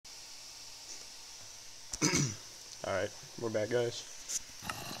Alright, we're back, guys.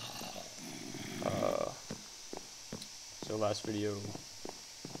 So last video,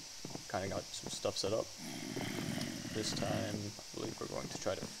 kind of got some stuff set up. This time, I believe we're going to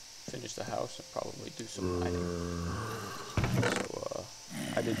try to finish the house and probably do some mining. So,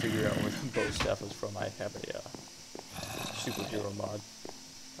 I did figure out where the bow staff was from. I have a superhero mod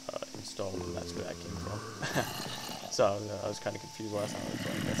installed, and that's where that came from. So I was kind of confused last time I was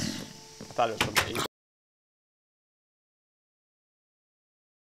playing this. I thought it was from the 8th.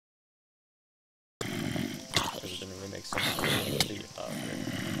 It didn't really make sense to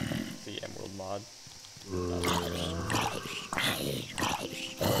the emerald mod.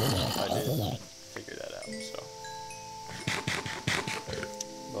 I did figure that out, so.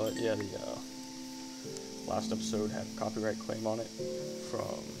 But yeah, the last episode had a copyright claim on it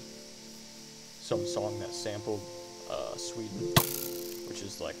from some song that sampled Sweden, which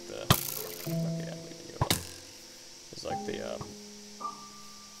is like the, okay, I'm leaving you alone. It's like the,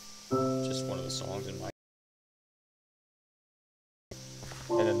 just one of the songs in my,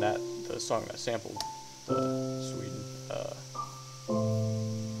 and then the song that sampled the Sweden,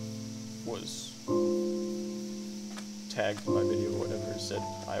 was tagged in my video or whatever, said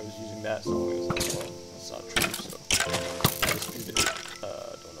I was using that song. It was like, well, that's not true, so I disputed it.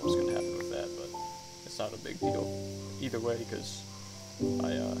 Don't know what's gonna happen with that, but it's not a big deal either way, because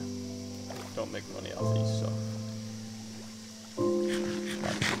I don't make money off these, so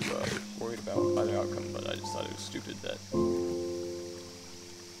not too worried about either outcome, but I just thought it was stupid that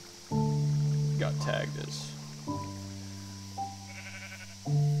it got tagged as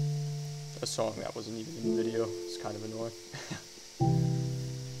a song that wasn't even in the video. It's kind of annoying.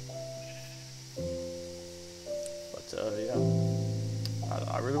 But yeah,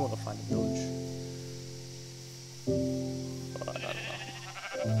 I really want to find a village. But I don't know.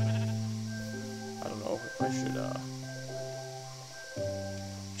 I don't know if I should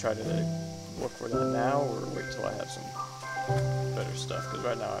try to look for that now or wait till I have some better stuff, because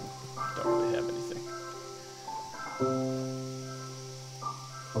right now I don't really have anything.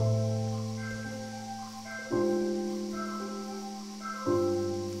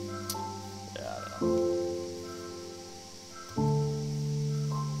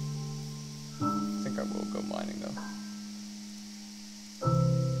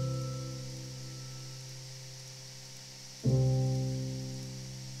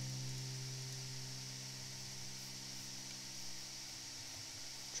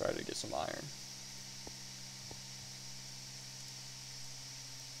 Try to get some iron.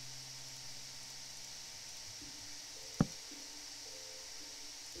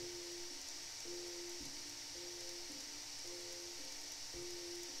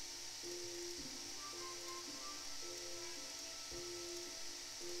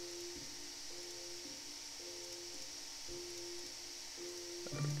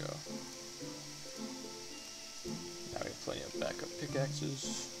 There we go. Now we have plenty of backup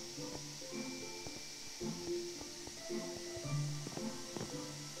pickaxes.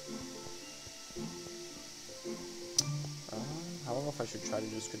 I don't know if I should try to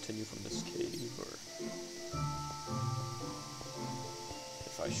just continue from this cave, or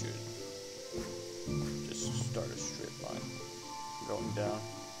if I should just start a straight line going down.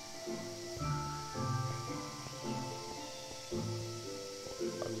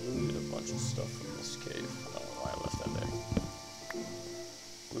 I looted a bunch of stuff from this cave. I don't know why I left that there.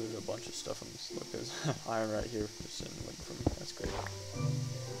 Looted a bunch of stuff from this. Look, there's iron right here. Just sitting waiting for me. That's great.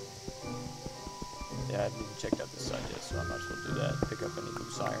 Yeah, I haven't even checked out this side yet, so I might as well do that. Pick up any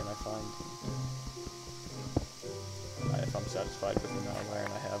loose iron I find. And if I'm satisfied with the amount of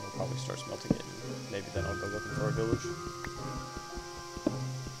iron I have, I'll probably start smelting it, and maybe then I'll go looking for a village.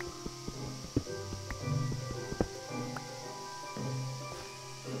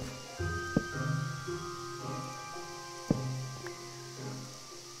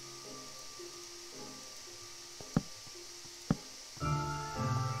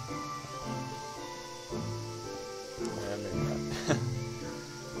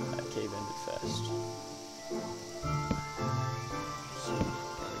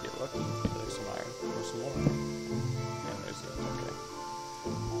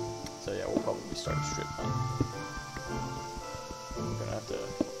 Start a strip line. I'm gonna have to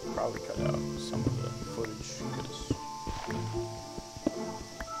probably cut out some of the footage, because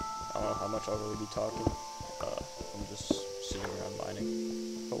I don't know how much I'll really be talking. I'm just sitting around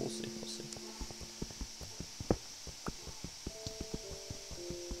mining, but we'll see,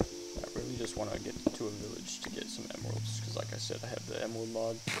 I really just want to get to a village to get some emeralds, because like I said, I have the emerald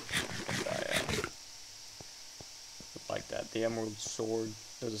mod, and I like that. The emerald sword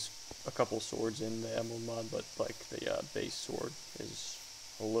there's a couple swords in the emerald mod, but like the base sword is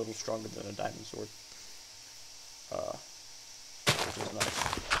a little stronger than a diamond sword, which is nice.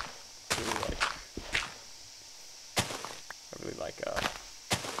 I really like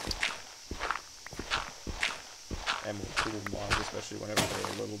emerald tool mods, especially whenever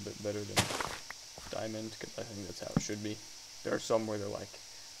they're a little bit better than diamond, because I think that's how it should be. There are some where they're like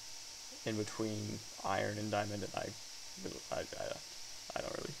in between iron and diamond, and I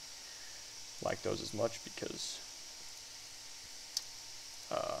don't really like those as much, because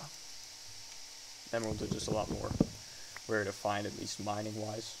emeralds are just a lot more rare to find, at least mining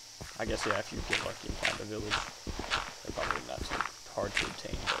wise. I guess, yeah, if you get lucky and find a village, they're probably not too hard to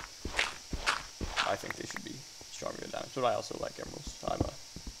obtain, but I think they should be stronger than diamonds. But I also like emeralds. I've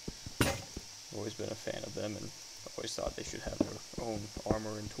always been a fan of them, and always thought they should have their own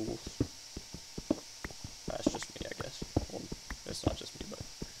armor and tools. That's just me, I guess. Well, it's not just me, but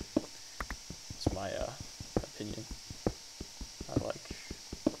it's my opinion. I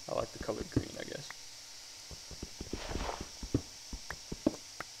like the color green, I guess.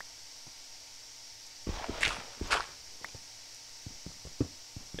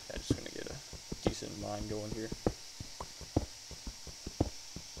 Yeah, just gonna get a decent mine going here.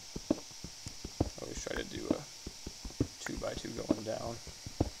 I always try to do a 2x2 going down,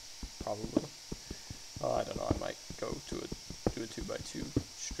 probably. I don't know, I might do a 2x2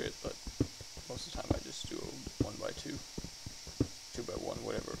 strip, but most of the time I just do a 1x2, 2x1,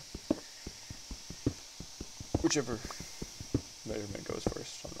 whatever. Whichever measurement goes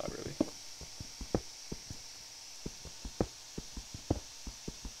first. I'm not really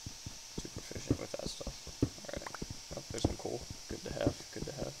too proficient with that stuff. Alright, oh, there's some coal. Good to have, good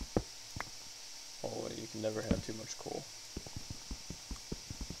to have. Oh, you can never have too much coal.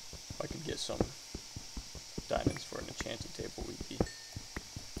 If I could get some diamonds for an enchanting table, we'd be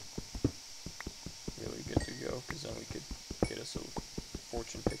really good to go, because then we could get us a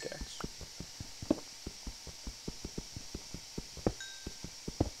fortune pickaxe.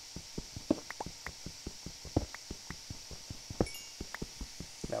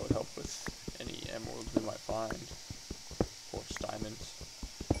 That would help with any emeralds we might find, of course diamonds,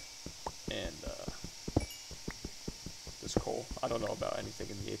 and this coal. I don't know about anything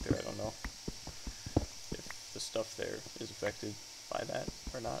in the Aether. I don't know if the stuff there is affected by that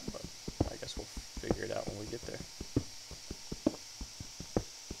or not, but I guess we'll figure it out when we get there.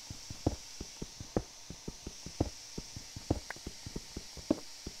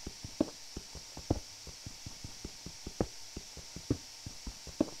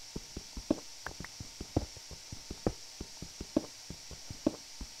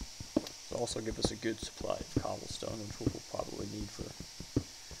 It'll also give us a good supply of cobblestone, which we'll probably need for,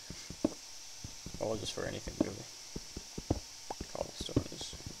 well, just for anything really. Cobblestone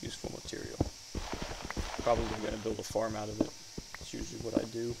is useful material. Probably going to build a farm out of it. That's usually what I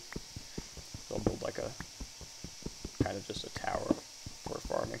do. So I'll build like a, kind of just a tower for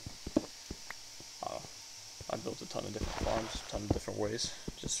farming. I built a ton of different farms, a ton of different ways.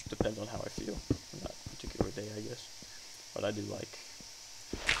 Just depends on how I feel on that particular day, I guess. But I do like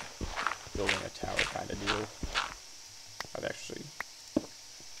building a tower kind of deal. I've actually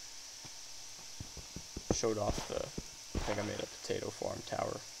showed off I think I made a potato farm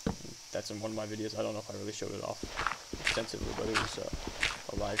tower. That's in one of my videos. I don't know if I really showed it off extensively, but it was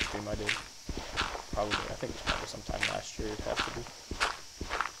a live stream I did. Probably, I think it was probably sometime last year, it has to be.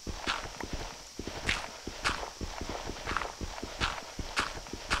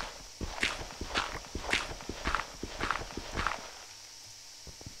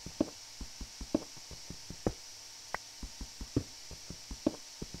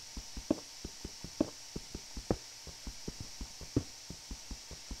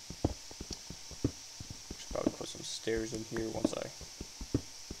 Probably put some stairs in here once I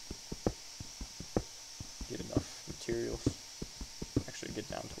get enough materials. Actually get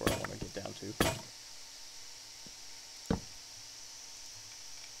down to where I want to get down to.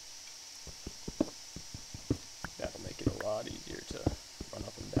 That'll make it a lot easier to run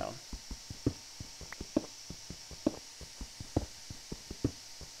up and down.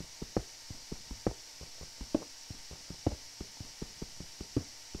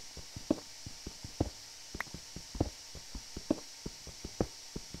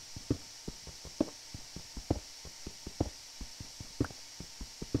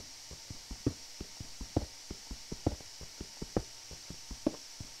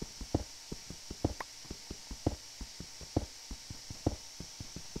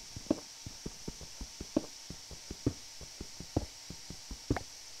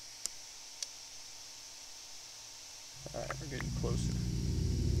 Alright, we're getting closer.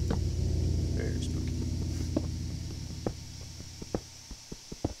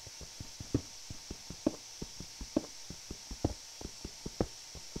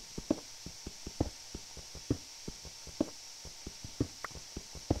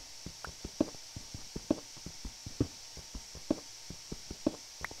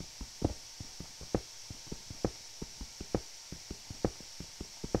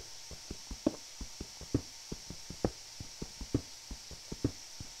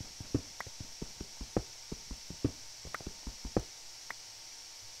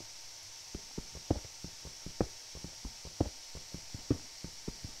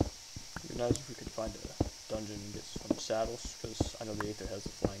 nice if we could find a dungeon and get some saddles, because I know the Aether has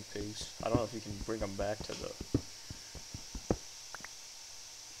the flying pigs. I don't know if you can bring them back to the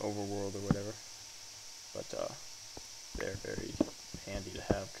overworld or whatever, but they're very handy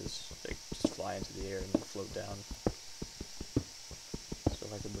to have because they just fly into the air and then float down. So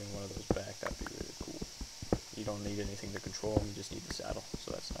if I could bring one of those back, that'd be really cool. You don't need anything to control them, you just need the saddle,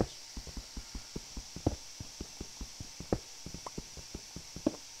 so that's nice.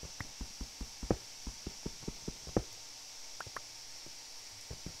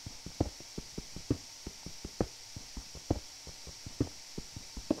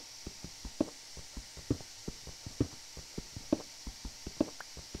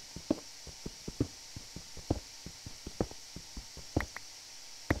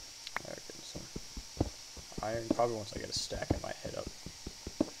 Iron, probably once I get a stack I might head up.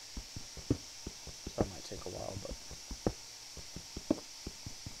 That might take a while, but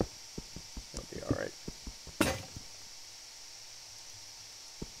it'll be alright.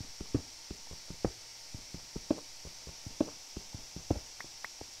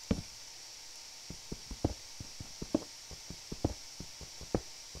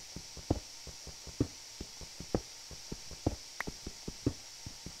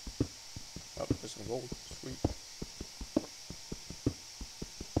 Oh, there's some gold. Sweet.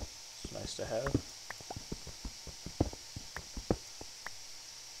 It's nice to have.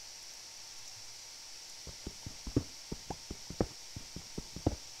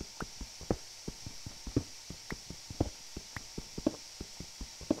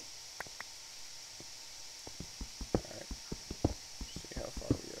 Alright. See how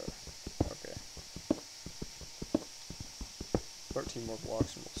far we are. Okay. 13 more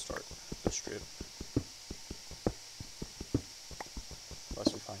blocks and we'll start the strip.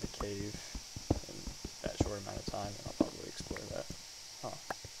 Unless we find a cave in that short amount of time, then I'll probably explore that. Huh.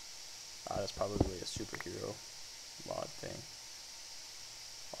 That's probably a superhero mod thing.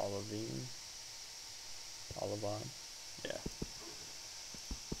 Olivine? Yeah.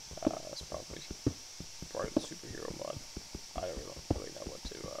 That's probably part of the superhero mod. I don't really know what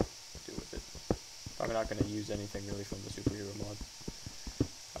to do with it. I'm not going to use anything really from the superhero mod.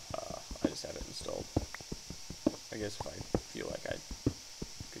 I just have it installed. I guess if I feel like I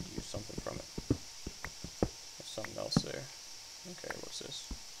could use something from it. There's something else there. Okay, what's this?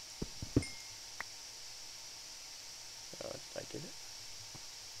 Did I get it?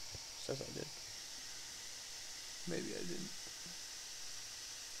 Says I did. Maybe I didn't.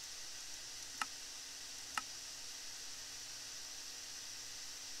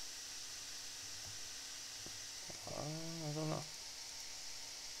 I don't know.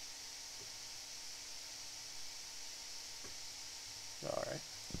 Alright.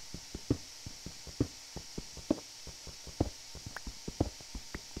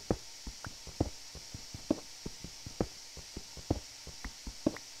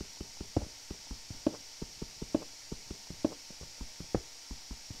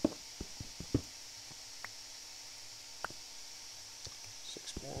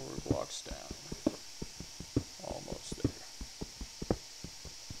 Blocks down. Almost there.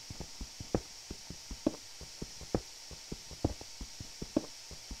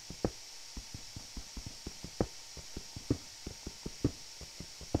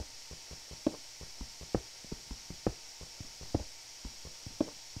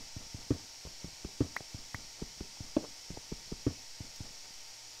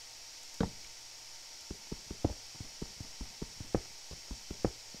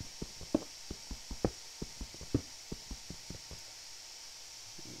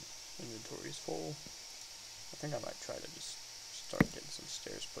 Inventory's full. I think I might try to just start getting some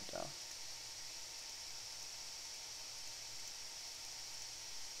stairs put down.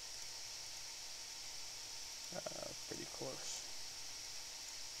 Pretty close.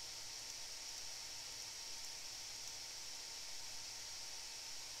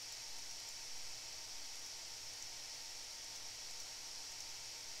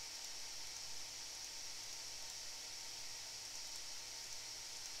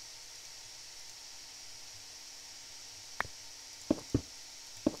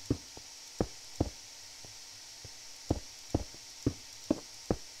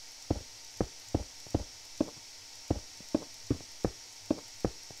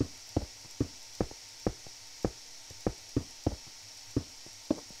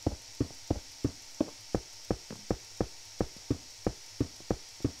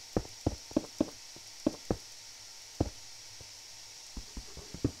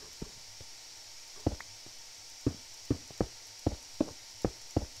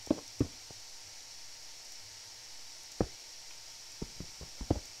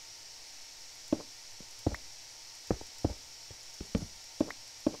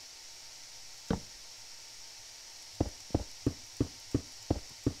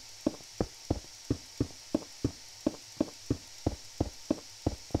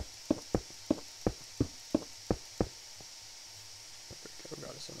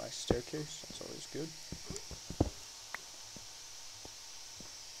 my staircase. That's always good.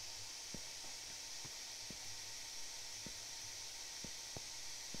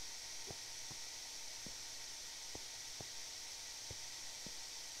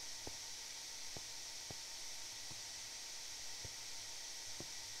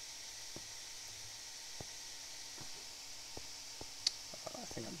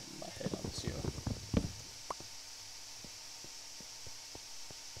 I think I'm hitting my head on the ceiling.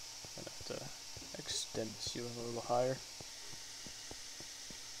 I'm gonna have to extend the ceiling a little higher.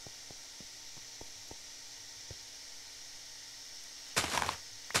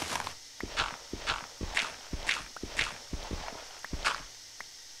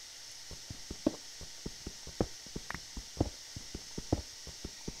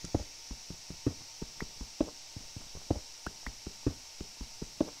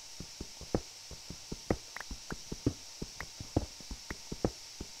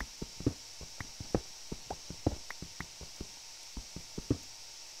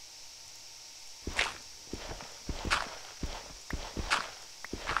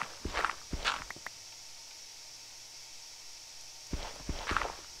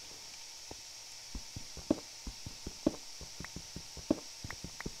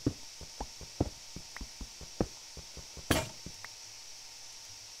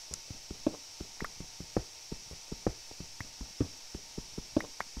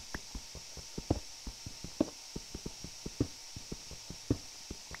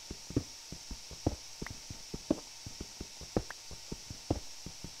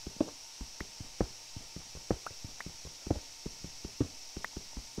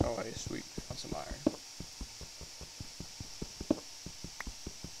 Oh, hey, sweet. Found some iron.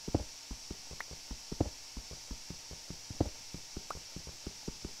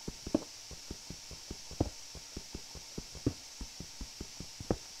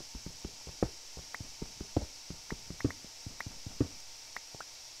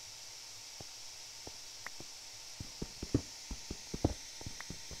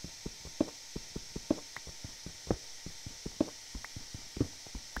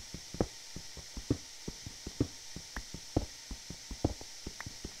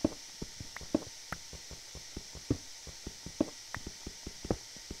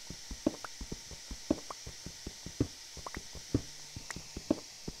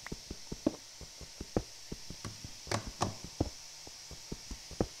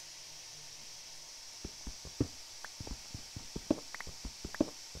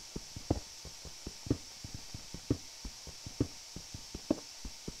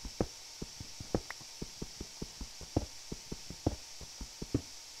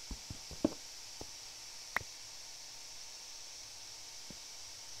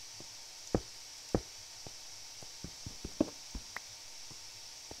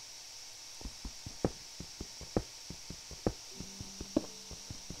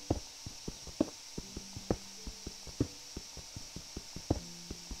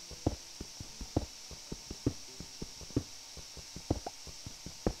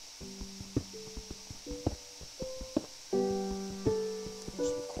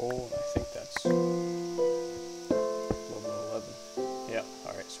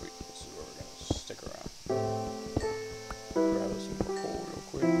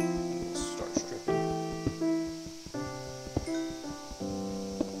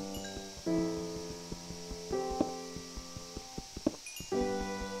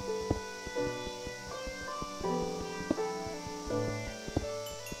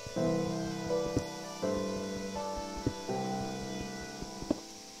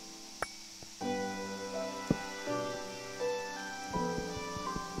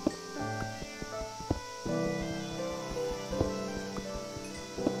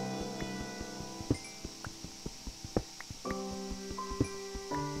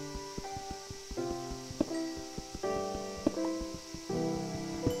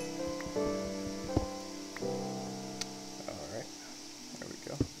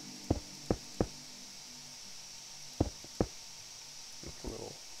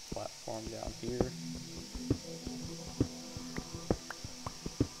 Down here,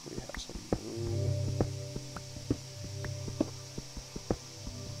 we have some room.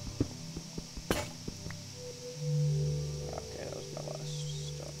 Okay, that was my last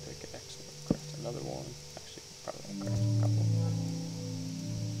stone pickaxe. I'm gonna craft another one. Actually, probably gonna craft a couple.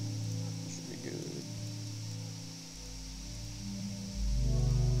 Should be good.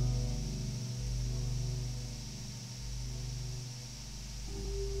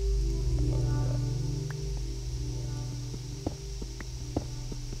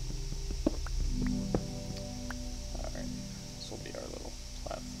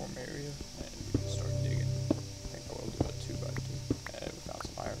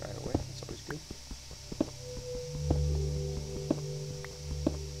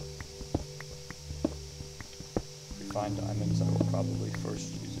 find diamonds, I will probably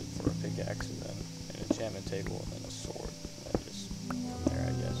first use it for a pickaxe, and then an enchantment table, and then a sword, and then just from there,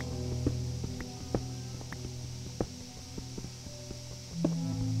 I guess.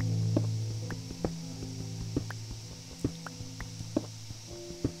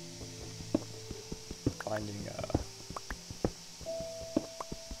 Finding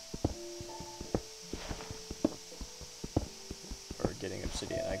or getting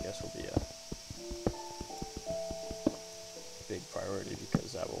obsidian, I guess, will be a big priority,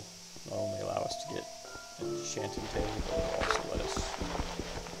 because that will not only allow us to get an enchanting table, but it will also let us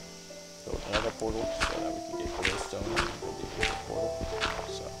build another portal so that we can get glowstone and build the other portal.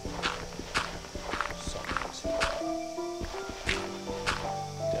 So something to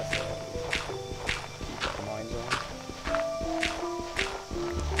definitely keep our minds on.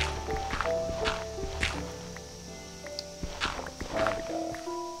 Now we gotta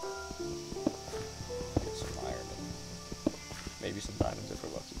get some iron and maybe some diamonds if we're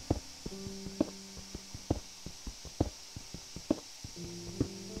lucky.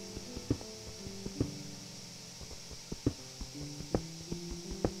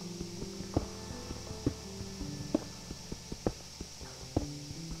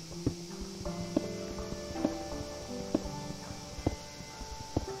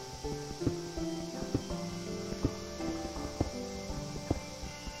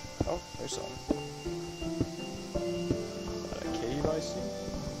 Oh, there's some. Is that a cave I see?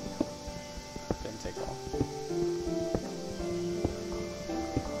 Didn't take long.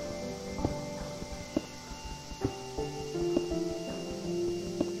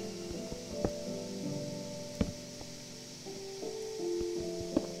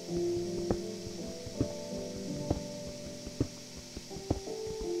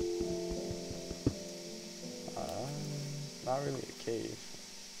 Not really a cave.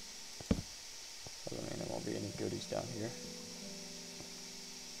 Doesn't mean there won't be any goodies down here.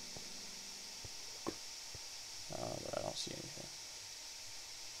 But I don't see anything.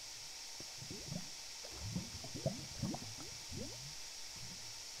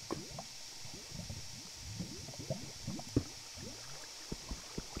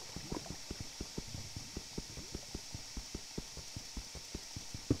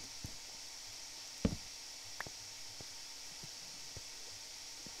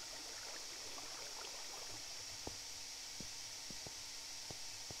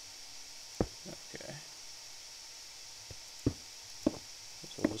 Okay.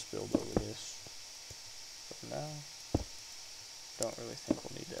 So we'll just build over this for now. Don't really think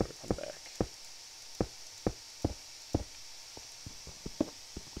we'll need to ever come back.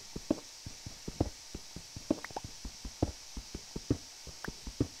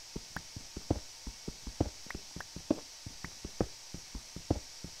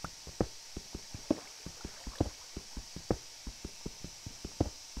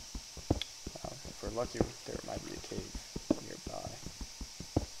 If we're lucky, there might be a cave nearby.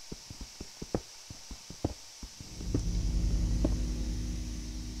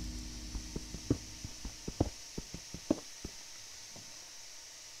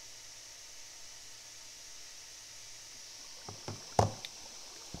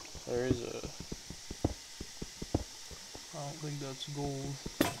 There is a... I don't think that's gold.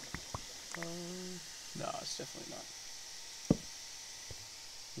 No, it's definitely not.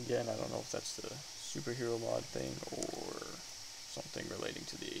 Again, I don't know if that's the superhero mod thing or something relating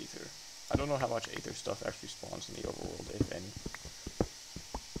to the aether. I don't know how much aether stuff actually spawns in the overworld, if any.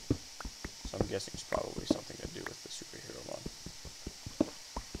 So I'm guessing it's probably something to do with the superhero mod.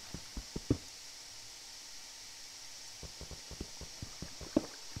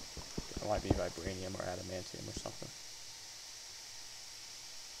 It might be vibranium or adamantium or something.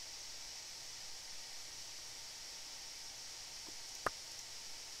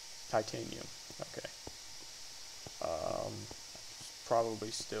 Titanium. Okay.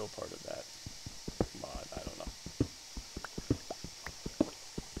 Probably still part of that mod. I don't know.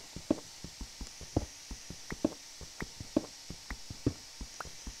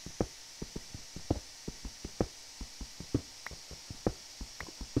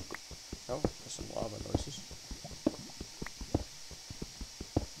 Oh, there's some lava noises.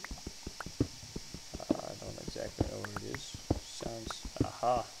 I don't exactly know where it is. Sounds...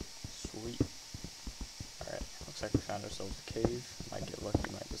 Aha! Sweet. Alright, looks like we found ourselves a cave. Might get lucky,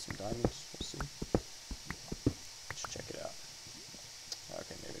 might get some diamonds. We'll see. Let's check it out.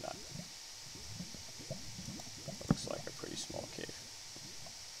 Okay, maybe not. Looks like a pretty small cave.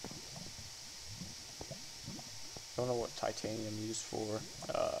 Don't know what titanium used for.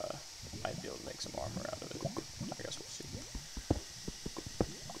 Might be able to make some armor out of it. I guess we'll see.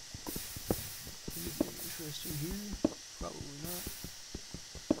 Interesting. here? Probably not.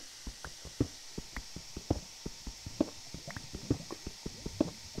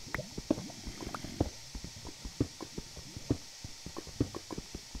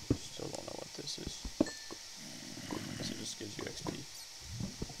 Still don't know what this is. I guess it just gives you XP.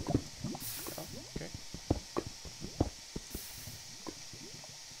 Oh, okay.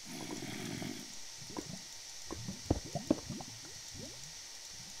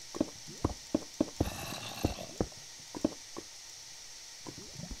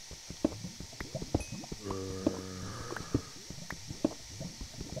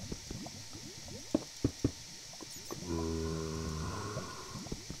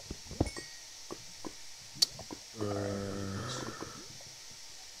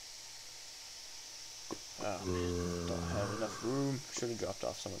 Oh man, don't have enough room. Should have dropped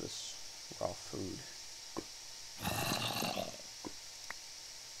off some of this raw food.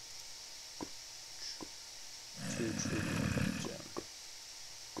 True gem.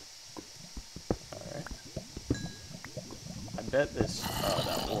 Alright. I bet this,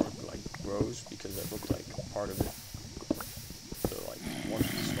 that orb, like, grows because it looked like part of it. So, like, one of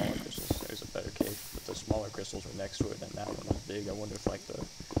the smaller crystals, there's a better cave, but the smaller crystals were next to it, and that one was big. I wonder if, like, the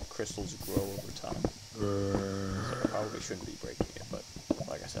crystals grow over time. So I probably shouldn't be breaking it, but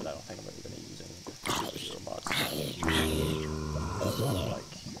like I said, I don't think I'm ever going to use any of the superhero mods. I'm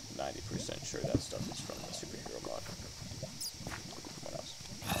like 90% sure that stuff is from the superhero mod. What else?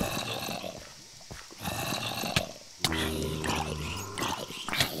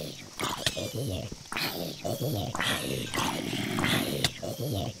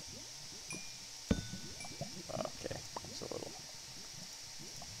 Okay, it's a little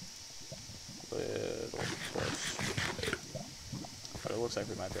close. But it looks like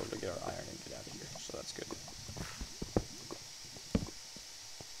we might be able to get our iron and get out of here, so that's good.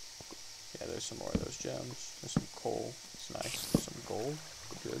 Yeah, there's some more of those gems. There's some coal. It's nice. There's some gold.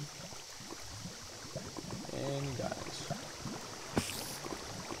 Good. And diamonds.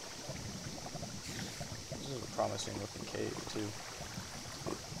 This is a promising looking cave, too.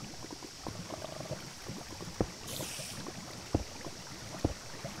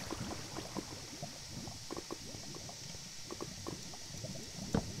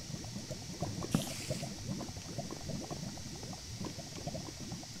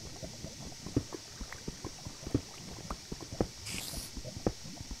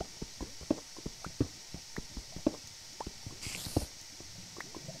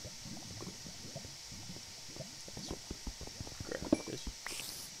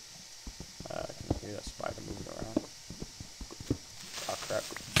 Spider moving around. Oh crap.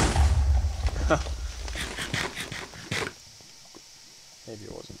 Maybe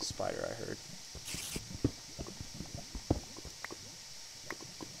it wasn't the spider I heard.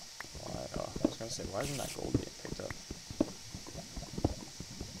 Why? Oh, I was gonna say, why isn't that gold being picked up?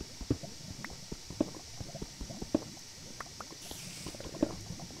 There we go.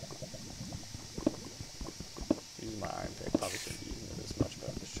 Using my iron pick, probably shouldn't be using it this much, but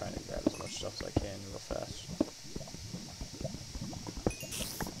I'm just trying to grab as much stuff as I can real fast.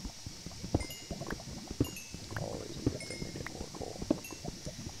 Always a good thing to get more coal.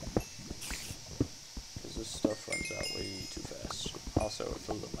 Because this stuff runs out way too fast. Also, it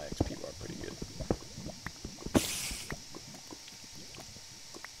fills up my XP bar pretty good.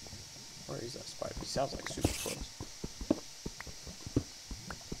 Where is that spider? He sounds like super close.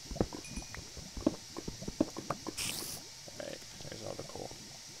 Alright, there's all the coal.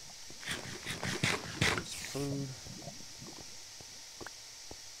 There's food.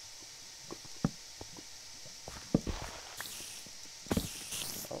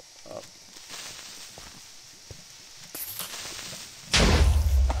 Oh, up.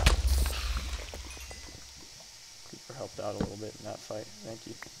 Creeper helped out a little bit in that fight. Thank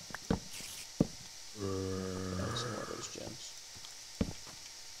you. Some more of those gems.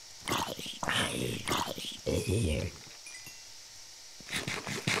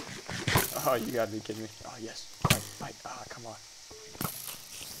 Oh, you gotta be kidding me. Oh, yes. Fight. Ah, come on.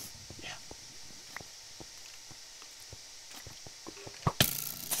 Yeah.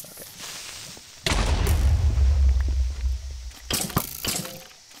 Okay.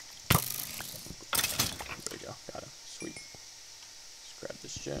 There we go. Got him. Sweet. Let's grab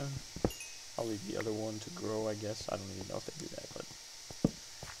this gem. I'll leave the other one to grow, I guess. I don't even know if they do that, but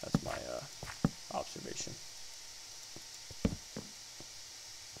that's my observation.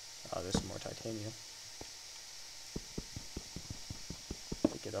 There's some more titanium.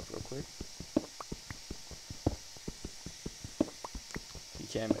 Pick it up real quick. You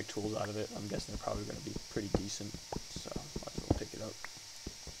can make tools out of it. I'm guessing they're probably going to be pretty decent, so might as well pick it up.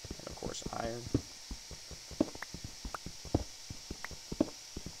 And of course, iron.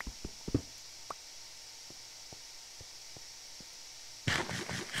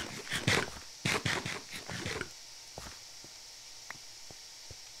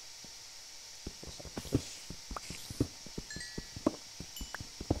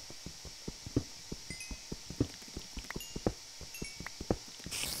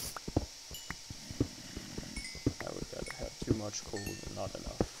 much coal and not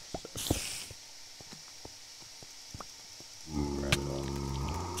enough. So grab it all.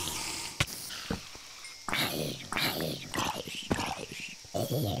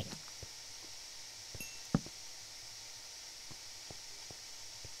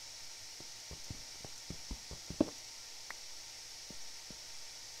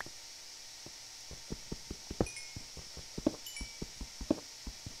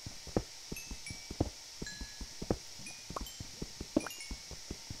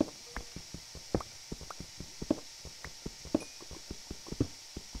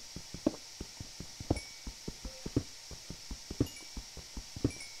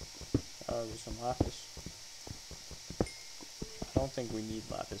 There's some lapis. I don't think we need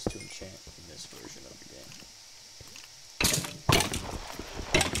lapis to enchant in this version of the game.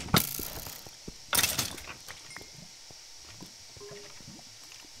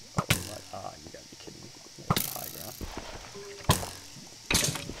 Oh, you gotta be kidding me. There's high ground.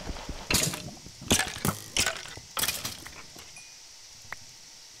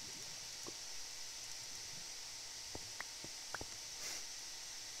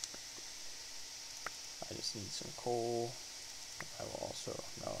 I just need some coal. I will also,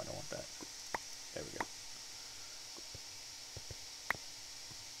 no, I don't want that. There we go.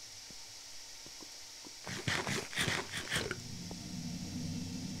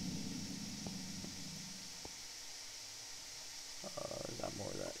 Is that more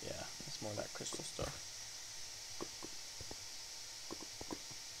of that? Yeah, that's more of that crystal stuff.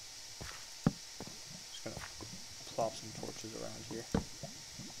 Just gonna plop some torches around here.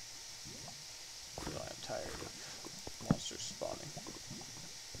 Because I am tired of monsters spawning.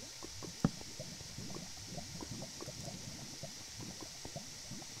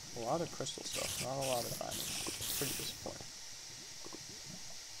 A lot of crystal stuff, not a lot of diamonds. It's pretty disappointing.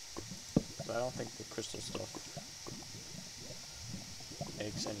 Because I don't think the crystal stuff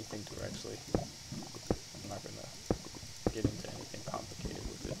makes anything directly. I'm not gonna get into anything complicated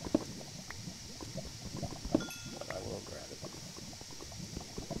with it. But I will grab it.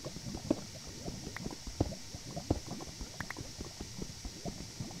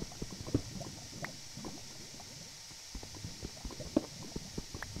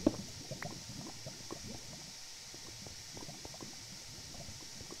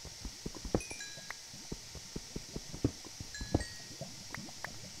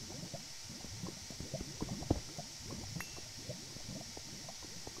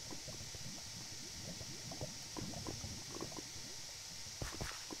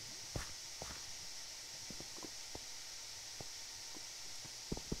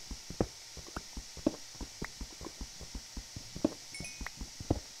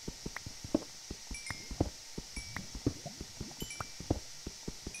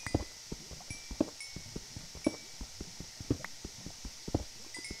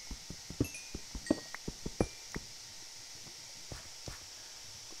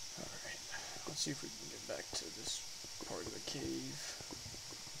 Let's see if we can get back to this part of the cave.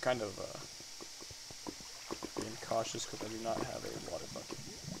 I'm kind of being cautious because I do not have a water bucket.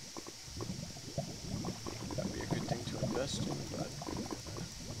 That would be a good thing to invest in, but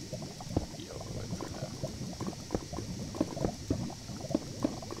be over with for now.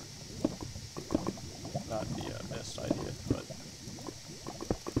 Not the best idea, but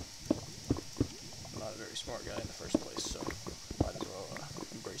I'm not a very smart guy in the first place, so might as well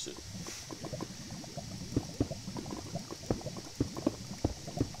embrace it.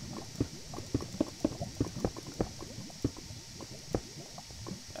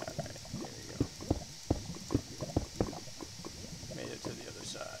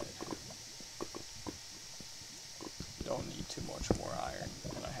 Don't need too much more iron,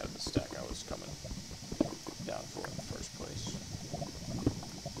 and I have the stack I was coming down for in the first place.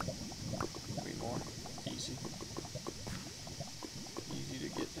 3 more. Easy. Easy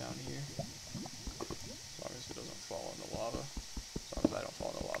to get down here. As long as it doesn't fall in the lava. As long as I don't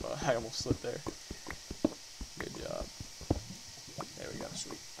fall in the lava. I almost slipped there. Good job. There we go,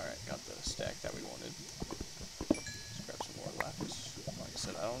 sweet. Alright, got the stack that we wanted. Let's grab some more lapis. Like I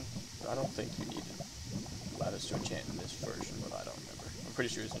said, I don't think you need lapis to enchant in this version, but I don't remember. I'm pretty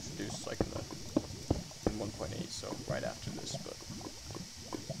sure it's introduced like in 1.8, so right after this, but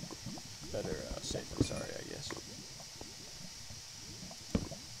better safe than sorry, I guess.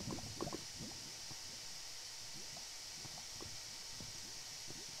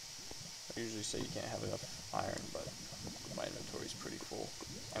 I usually say you can't have enough iron, but my inventory's pretty full,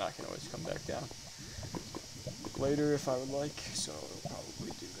 and I can always come back down later if I would like, so I'll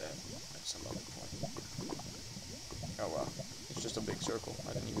probably do that at some other point. Oh wow, it's just a big circle.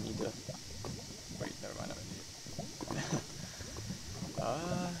 I didn't even need to... Wait, never mind, I didn't need it.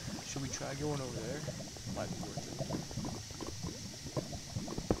 try going over there. Might be worth it.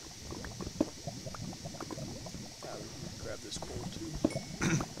 We can grab this coal too.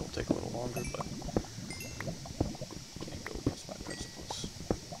 It'll take a little longer, but can't go against my principles.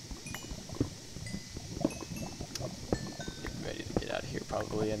 Getting ready to get out of here.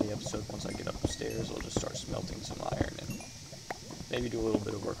 Probably end the episode once I get upstairs. I'll just start smelting some iron and maybe do a little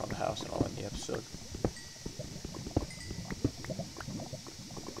bit of work on the house, and I'll end the episode.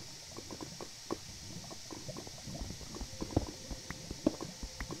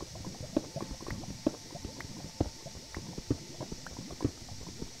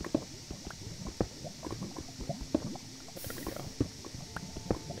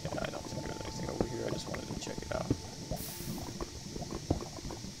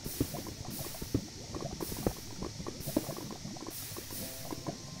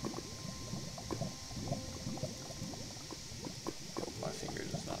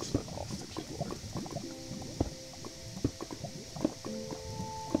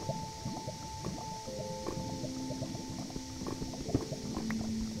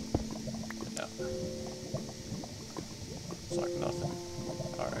 It's like nothing.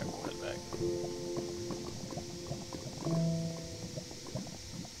 Alright, we'll head back.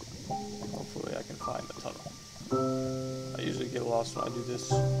 Hopefully I can find the tunnel. I usually get lost when I do this,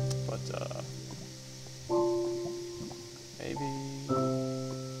 but maybe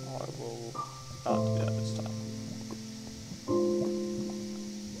I will not do that this time.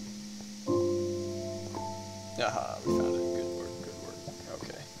 Aha, we found it. Good work, good work.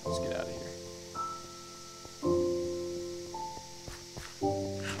 Okay, let's get out of here.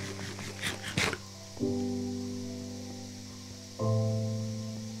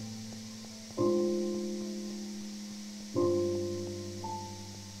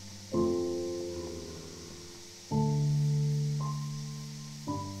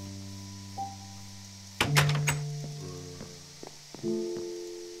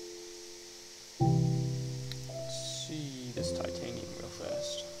 This titanium real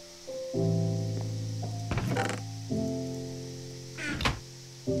fast.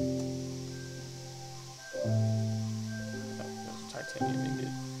 There's a titanium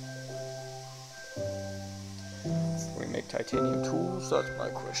ingot. Can we make titanium tools? That's my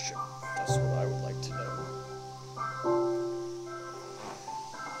question. That's what I would like to know.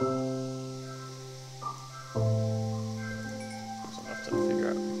 There's enough to figure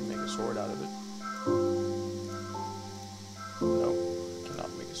out if we can make a sword out of it.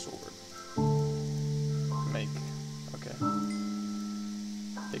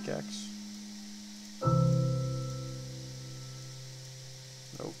 Pickaxe.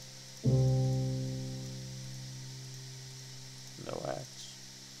 Nope. No axe.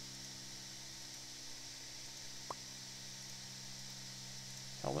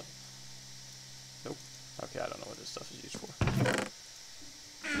 Helmet. Nope. Okay, I don't know what this stuff is used for.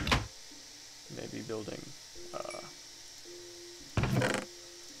 Maybe building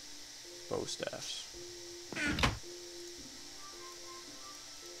bow staffs.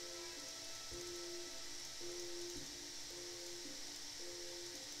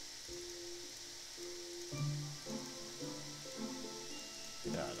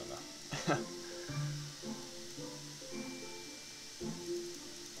 Yeah, I don't know.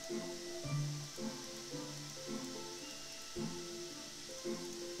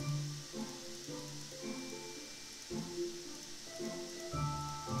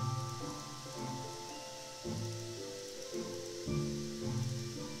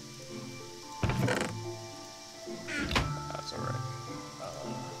 That's alright.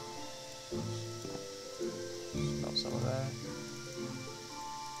 Smell some of that.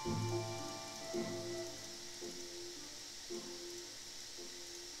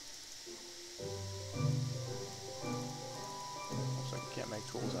 Looks like you can't make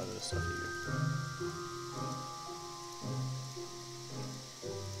tools out of this stuff either.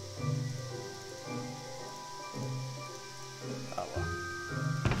 Oh well.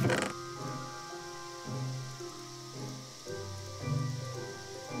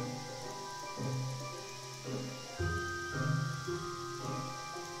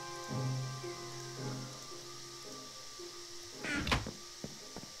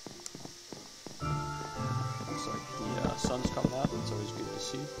 Looks like the sun's coming out. It's always good to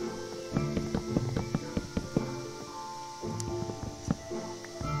see.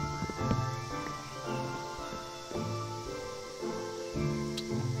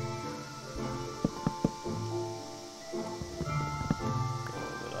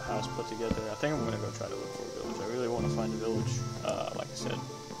 Put together. I think I'm gonna go try to look for a village. I really want to find a village. Like I said,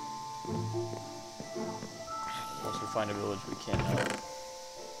 once we find a village, we can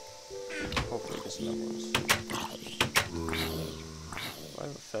Hopefully get some other ones. Do I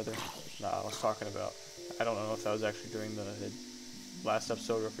have a feather? Nah, I was talking about, I don't know if that was actually during the last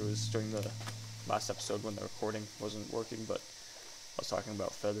episode or if it was during the last episode when the recording wasn't working, but I was talking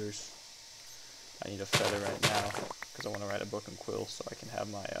about feathers. I need a feather right now because I want to write a book and quill so I can have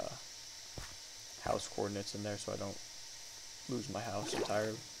my house coordinates in there so I don't lose my house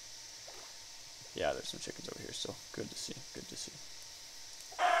entirely. Yeah, there's some chickens over here still. Good to see. Good to see.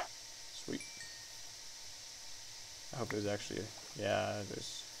 Sweet. I hope there's actually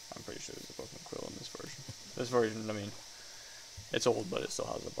I'm pretty sure there's a book and quill in this version. This version, I mean, it's old, but it still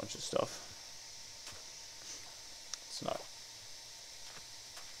has a bunch of stuff. It's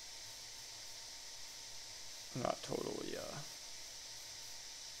not totally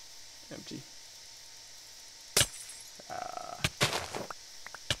empty.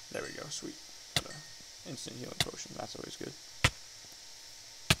 There we go, sweet. Got an instant healing potion, that's always good.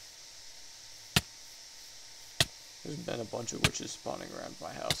 There's been a bunch of witches spawning around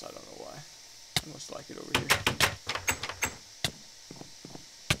my house, I don't know why. I must like it over here.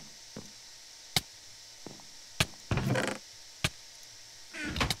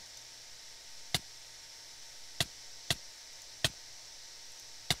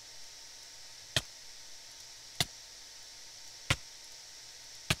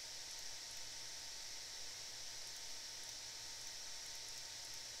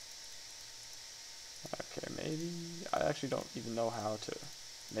 Okay, maybe... I actually don't even know how to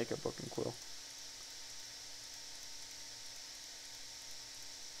make a book and quill.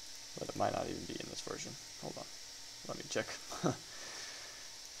 But it might not even be in this version. Hold on. Let me check.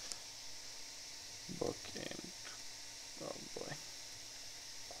 Book and... oh boy.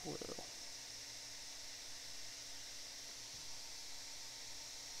 Quill.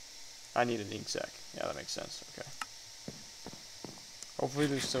 I need an ink sac. Yeah, that makes sense. Okay. Hopefully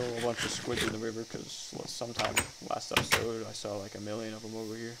there's still a bunch of squids in the river, because sometime last episode I saw like 1 million of them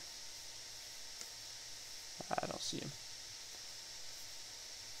over here. I don't see them.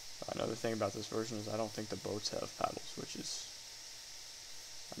 Another thing about this version is I don't think the boats have paddles, which is,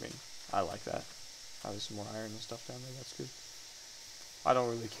 I mean, I like that. There's some more iron and stuff down there, that's good. I don't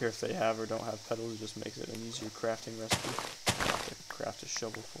really care if they have or don't have pedals, it just makes it an easier crafting recipe. I'll have to craft a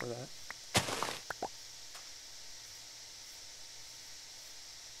shovel for that.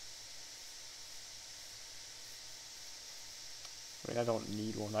 I mean, I don't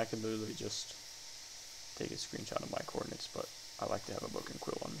need one, I can literally just take a screenshot of my coordinates, but I like to have a book and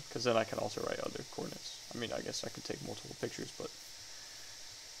quill on me, because then I can also write other coordinates. I mean, I guess I could take multiple pictures, but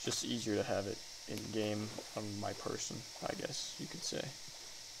it's just easier to have it in-game on my person, I guess you could say.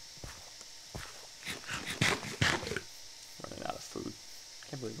 Running out of food.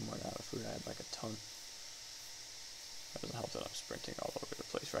 Can't believe I'm running out of food, I had like a ton. That doesn't help that I'm sprinting all over the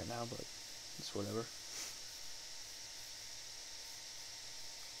place right now, but it's whatever.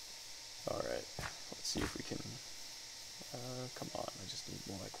 Alright, let's see if we can... come on, I just need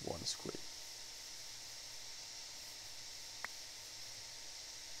more like 1 squid.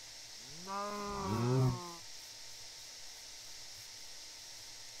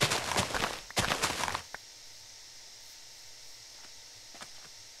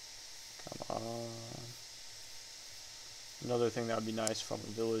 Come on. Another thing that would be nice from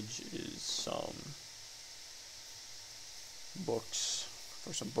a village is some books,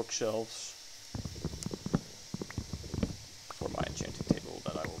 for some bookshelves. For my enchanting table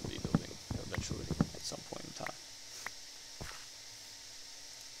that I will be building eventually at some point in time.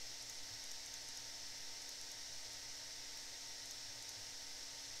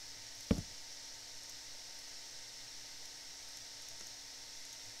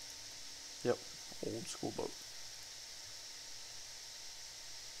 Yep, old school boat.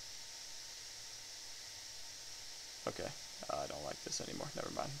 Okay, I don't like this anymore,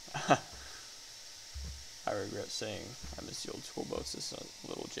 never mind. I regret saying I miss the old school boats, this is a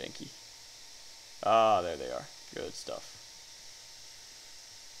little janky. Ah, there they are, good stuff.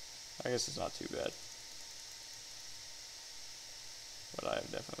 I guess it's not too bad. But I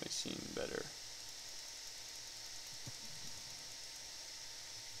have definitely seen better.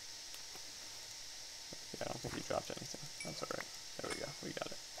 Yeah, I don't think he dropped anything, that's alright. There we go, we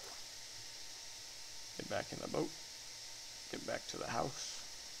got it. Get back in the boat. Get back to the house.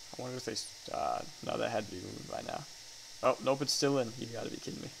 I wonder if they... no, that had to be moved by now. Oh, nope, it's still in. You gotta be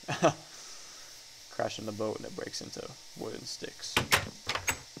kidding me. Crashing the boat and it breaks into wood and sticks.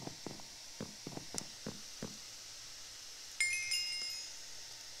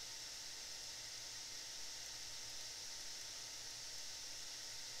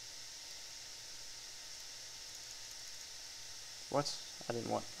 What? I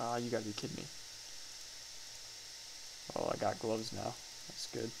didn't want... you gotta be kidding me. Well, I got gloves now. That's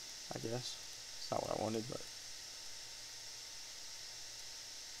good, I guess. It's not what I wanted, but...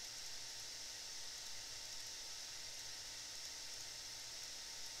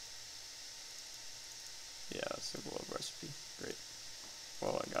 yeah, that's the glove recipe. Great.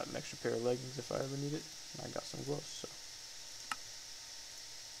 Well, I got an extra pair of leggings if I ever need it. And I got some gloves, so...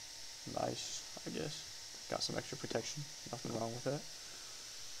 nice, I guess. Got some extra protection. Nothing wrong with that.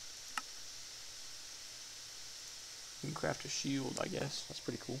 You can craft a shield, I guess. That's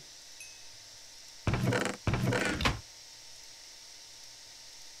pretty cool.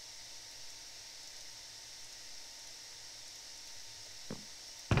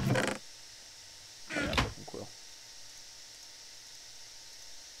 Oh yeah, broken quill.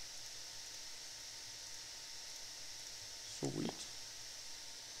 Sweet.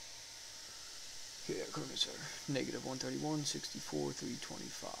 Yeah, coordinates are negative 131, 64,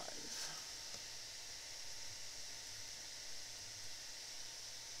 325.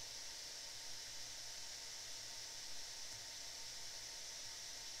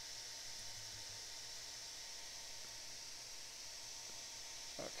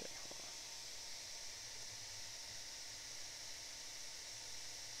 Okay, hold on.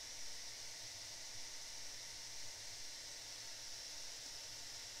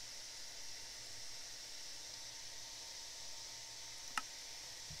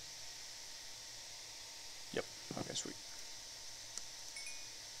 Yep, okay, sweet.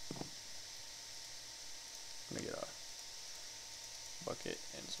 Let me get a bucket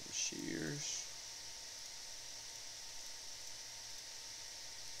and some shears.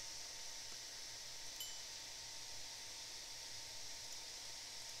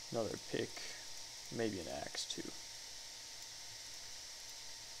 Another pick, maybe an axe too.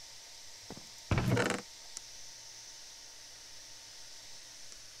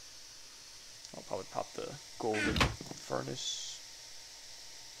 I'll probably pop the golden furnace.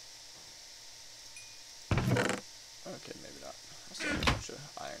 Okay, maybe not. I still have a bunch of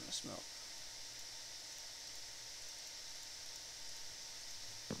iron to smelt.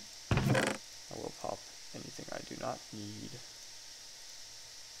 I will pop anything I do not need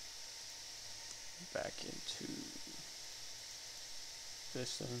back into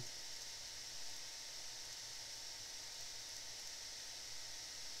this thing.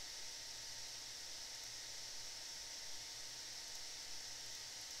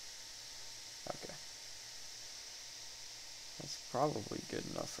 Okay. That's probably good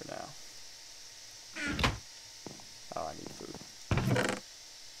enough for now. Oh, I need food.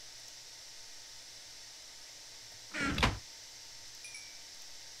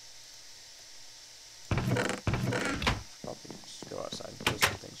 Probably just go outside and kill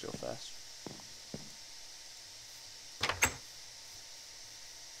some things real fast.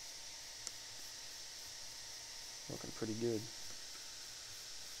 Looking pretty good.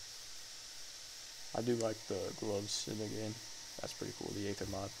 I do like the gloves in the game. That's pretty cool. The Aether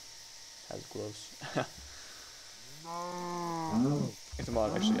mod has gloves. Aether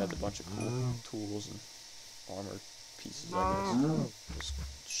mod actually adds a bunch of cool tools and armor pieces, I guess. Just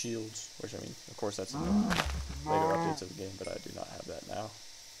shields, which I mean, of course that's in the later updates of the game, but I do not have that now.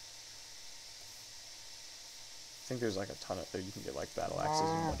 I think there's like a ton of, you can get like battle axes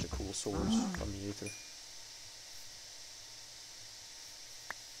and a bunch of cool swords from the Aether.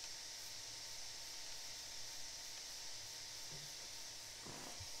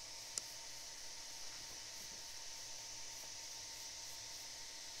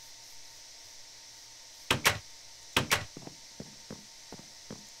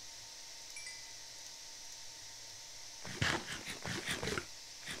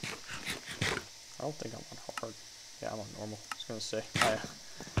 I don't think I'm on hard. Yeah, I'm on normal. I was gonna say,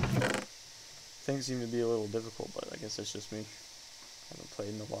 things seem to be a little difficult, but I guess it's just me. I haven't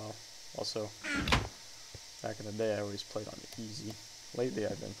played in a while. Also, back in the day, I always played on easy. Lately,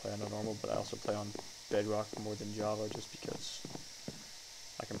 I've been playing on normal, but I also play on Bedrock more than Java, just because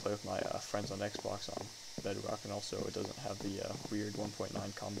I can play with my friends on Xbox on Bedrock, and also it doesn't have the weird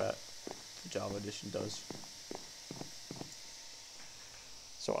 1.9 combat the Java edition does.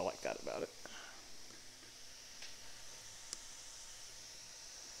 So I like that about it.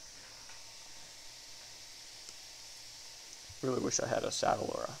 Really wish I had a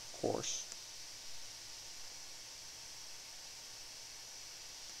saddle or a horse.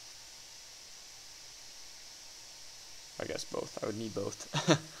 I guess both. I would need both.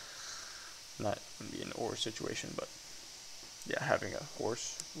 Not be an or situation, but yeah, having a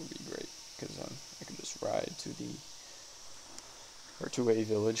horse would be great, because I can just ride to a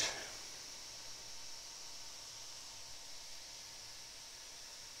village.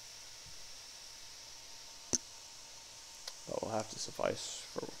 have to suffice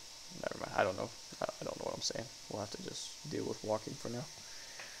for... Never mind, I don't know. I don't know what I'm saying. We'll have to just deal with walking for now.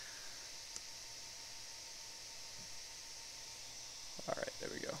 Alright, there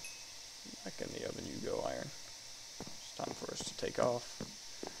we go. Back in the oven you go, iron. It's time for us to take off.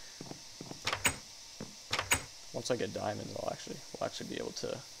 Once I get diamonds, we'll actually be able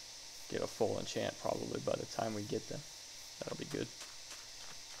to get a full enchant probably by the time we get them. That'll be good.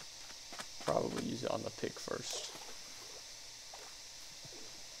 Probably use it on the pick first.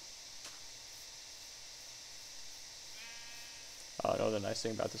 Another nice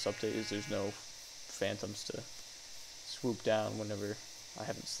thing about this update is there's no phantoms to swoop down whenever I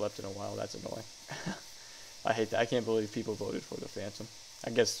haven't slept in a while. That's annoying. I hate that. I can't believe people voted for the phantom. I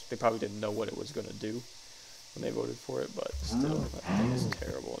guess they probably didn't know what it was going to do when they voted for it, but still, that thing is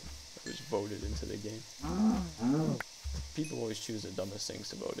terrible. It was voted into the game. People always choose the dumbest things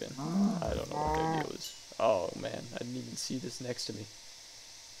to vote in. I don't know what their deal is. Oh man, I didn't even see this next to me.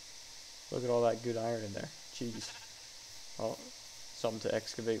 Look at all that good iron in there. Jeez. Well, something to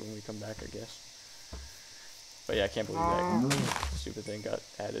excavate when we come back, I guess. But yeah, I can't believe that stupid thing got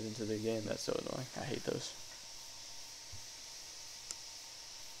added into the game. That's so annoying. I hate those.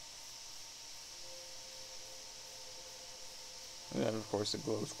 And then, of course, the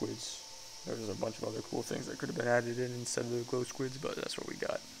glow squids. There's a bunch of other cool things that could have been added in instead of the glow squids, but that's what we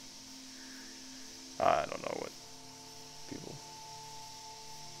got. I don't know what people...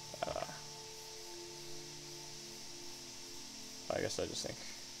 I guess I just think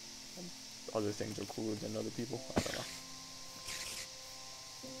other things are cooler than other people. I don't know.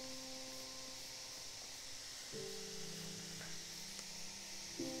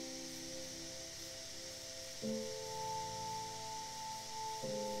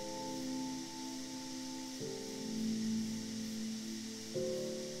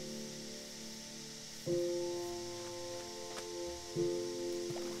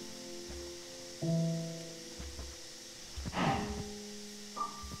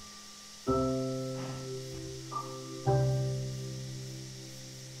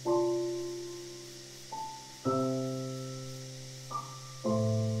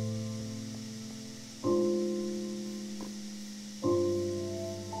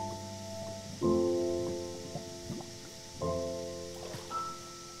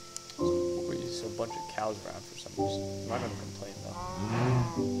 Bunch of cows around for some reason. I'm not gonna complain though.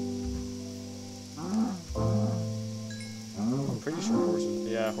 I'm pretty sure horses.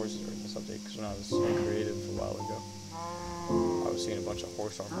 Yeah, horses are in this update because when I was creative a while ago, I was seeing a bunch of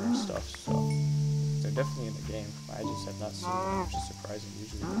horse armor and stuff. So they're definitely in the game. I just have not seen them, which is surprising.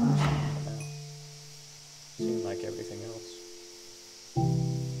 Usually they're now. Seem like everything else.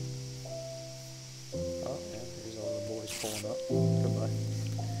 Oh yeah, here's all the boys pulling up. Goodbye.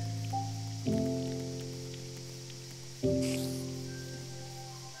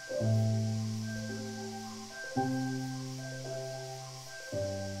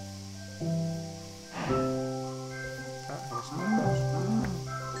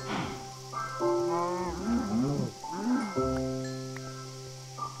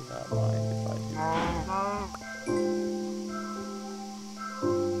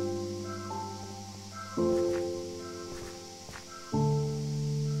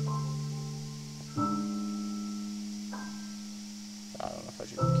 I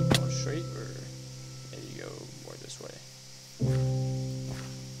should keep going straight or maybe go more this way.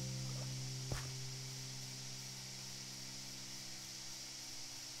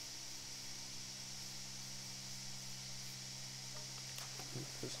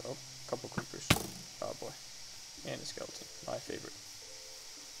 Oh, a couple creepers. Oh boy. And a skeleton. My favorite.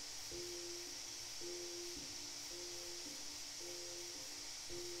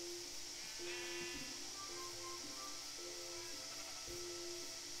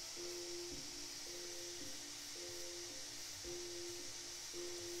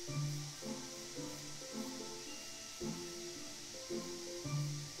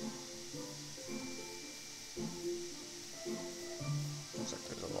 Looks like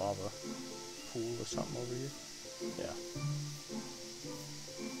there's a lava pool or something over here. Yeah.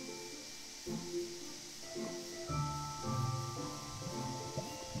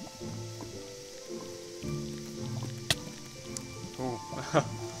 Ooh.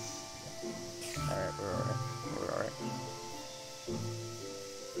 Alright, we're alright. We're alright.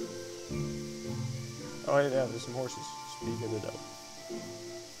 Oh yeah, there's some horses. Speak of the devil.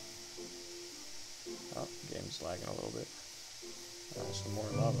 Oh, game's lagging a little bit. Some more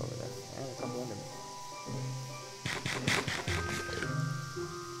lava over there. And a couple under me.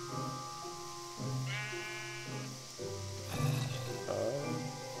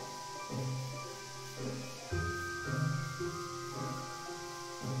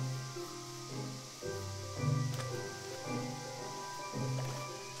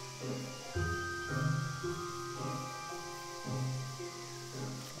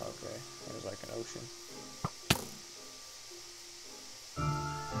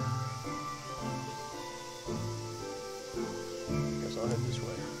 I'll head this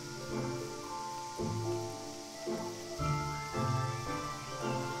way.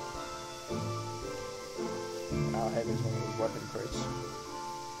 Oh, hey, there's one of those weapon crates.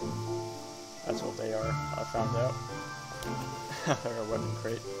 That's what they are, I found out. They're a weapon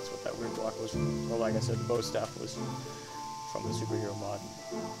crate. That's what that weird block was from. Well, like I said, the bow staff was from the superhero mod.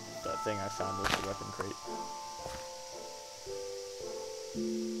 That thing I found was the weapon crate.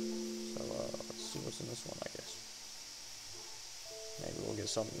 So, let's see what's in this one, I guess. Maybe we'll get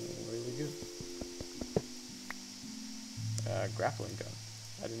something really good. Grappling gun.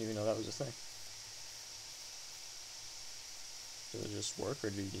 I didn't even know that was a thing. Does it just work, or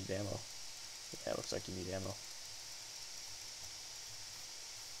do you need ammo? Yeah, it looks like you need ammo.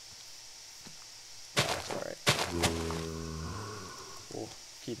 That's alright. We'll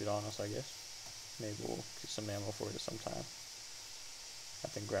keep it on us, I guess. Maybe we'll get some ammo for it sometime. I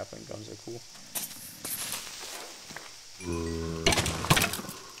think grappling guns are cool.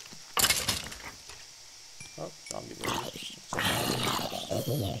 Oh, zombie baby.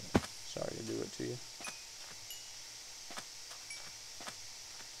 Sorry to do it to you.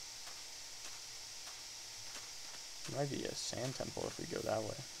 Might be a sand temple if we go that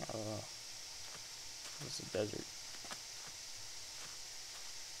way. I don't know. It's a desert.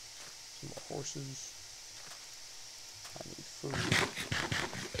 Some more horses. I need food.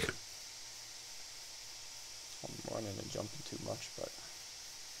 I'm running and jumping too much, but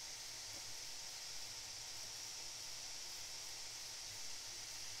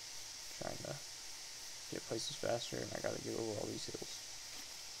trying to get places faster, and I gotta get over all these hills.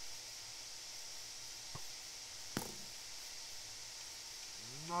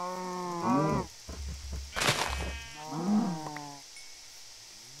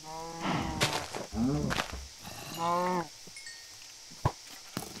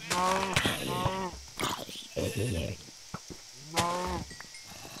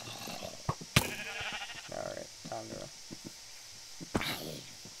 Alright, time to run.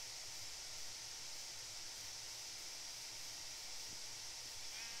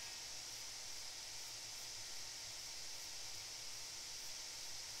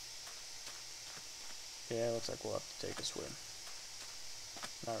 Yeah, looks like we'll have to take a swim.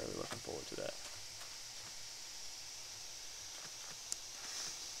 Not really looking forward to that.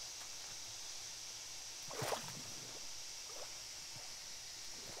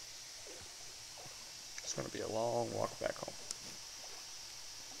 It's going to be a long walk back home.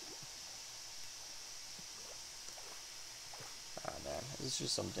 Ah man, it's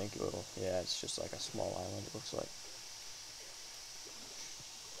just some dinky little, yeah, it's just like a small island, it looks like.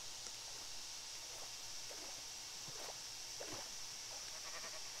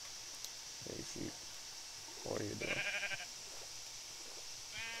 Hey sheep, what are you doing?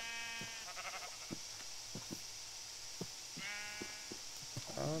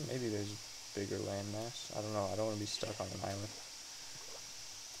 Maybe there's bigger landmass. I don't know, I don't want to be stuck on an island.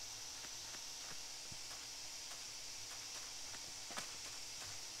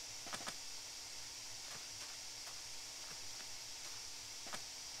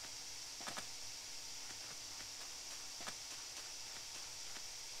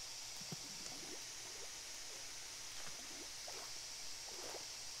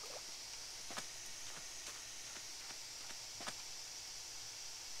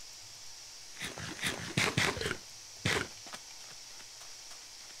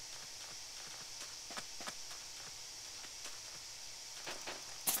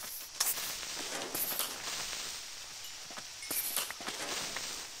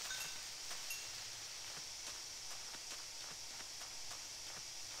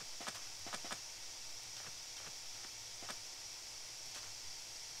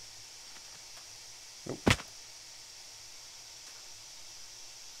 Nope.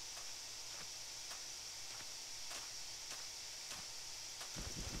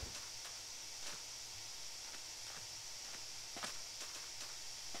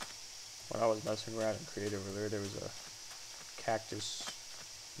 When I was messing around in Create earlier, there was a cactus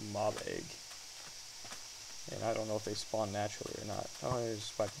mob egg. And I don't know if they spawn naturally or not. Oh, there's a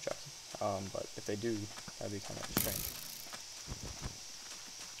spider jockey. But if they do, that'd be kind of strange.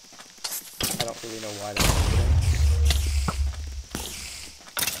 I don't really know why that's happening.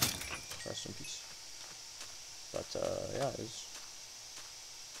 Rest in peace. But yeah, it's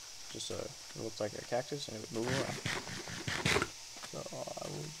just it looked like a cactus and it would move around. So I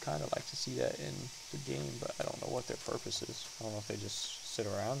would kind of like to see that in the game, but I don't know what their purpose is. I don't know if they just sit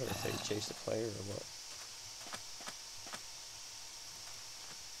around or if they chase the player or what.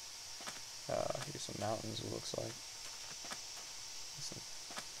 Here's some mountains, it looks like. Some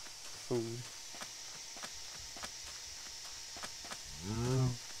food.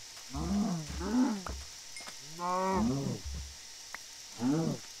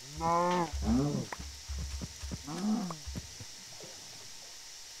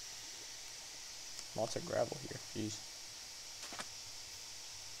 Lots of gravel here. Jeez.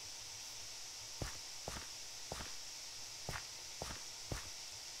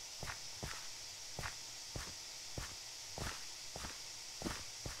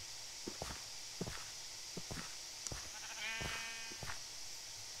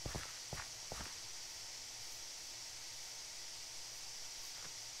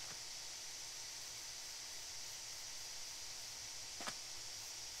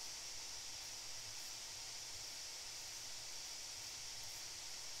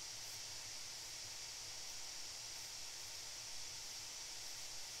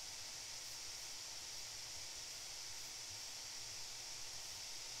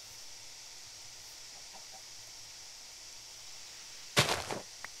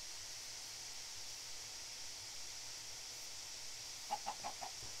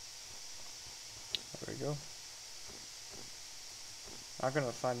 There we go. Not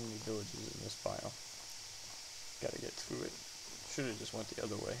gonna find any villages in this biome. Gotta get through it. Should've just went the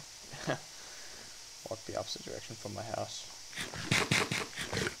other way. Walked the opposite direction from my house.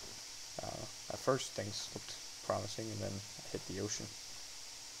 At first things looked promising, and then I hit the ocean.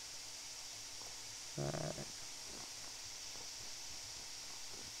 Alright.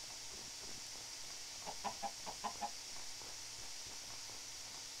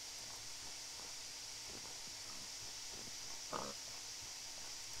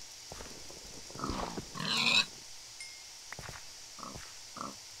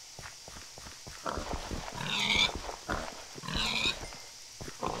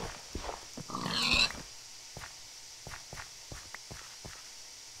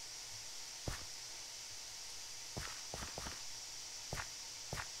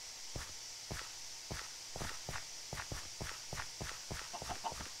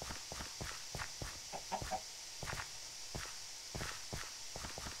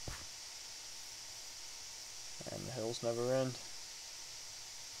 And the hills never end.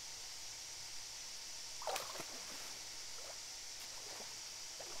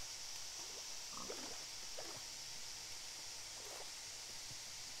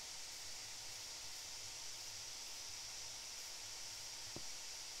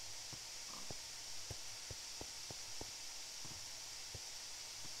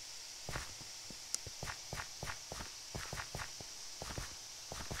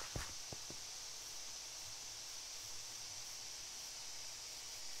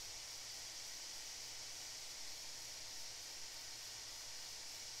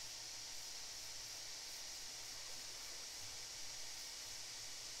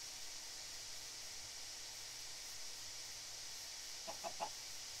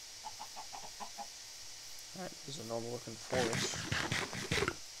 Alright, this is a normal looking forest.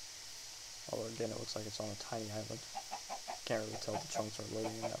 Although again it looks like it's on a tiny island. Can't really tell if the chunks are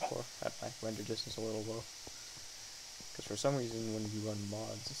loading in that far. At my render distance a little low. Because for some reason when you run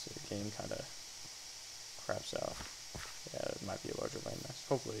mods, the game kind of craps out. Yeah, it might be a larger landmass.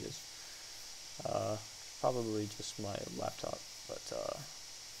 Hopefully it is. Probably just my laptop, but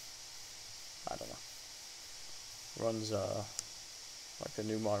I don't know. Runs like the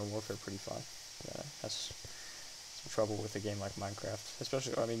new Modern Warfare pretty fine. Yeah, that's some trouble with a game like Minecraft.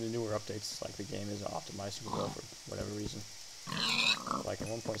 Especially, I mean, the newer updates, like the game isn't optimized super well for whatever reason. Like in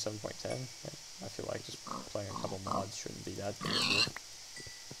 1.7.10, I feel like just playing a couple mods shouldn't be that big of a deal.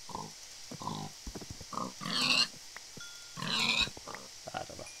 I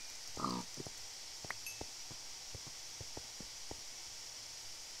don't know.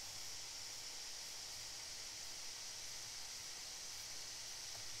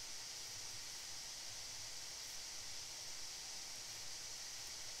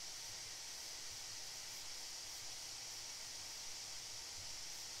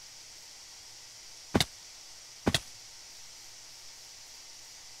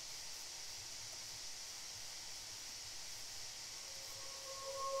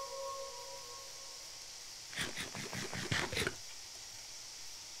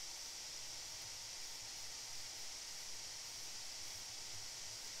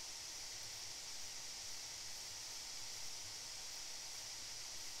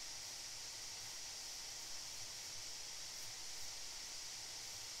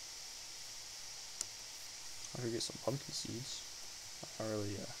 I could get some pumpkin seeds. I don't really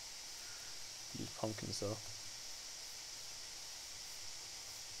use pumpkins though.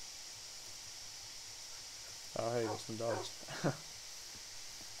 Oh hey, there's some dogs.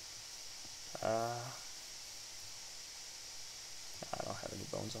 I don't have any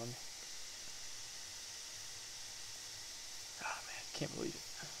bones on me. Ah man, can't believe it.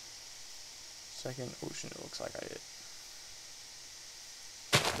 Second ocean it looks like I hit.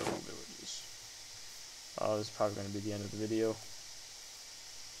 No villages. This is probably going to be the end of the video.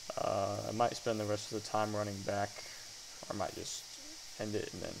 I might spend the rest of the time running back, or I might just end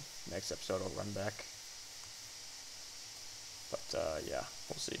it and then next episode I'll run back. But yeah,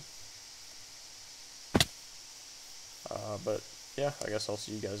 we'll see. But yeah, I guess I'll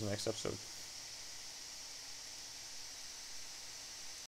see you guys next episode.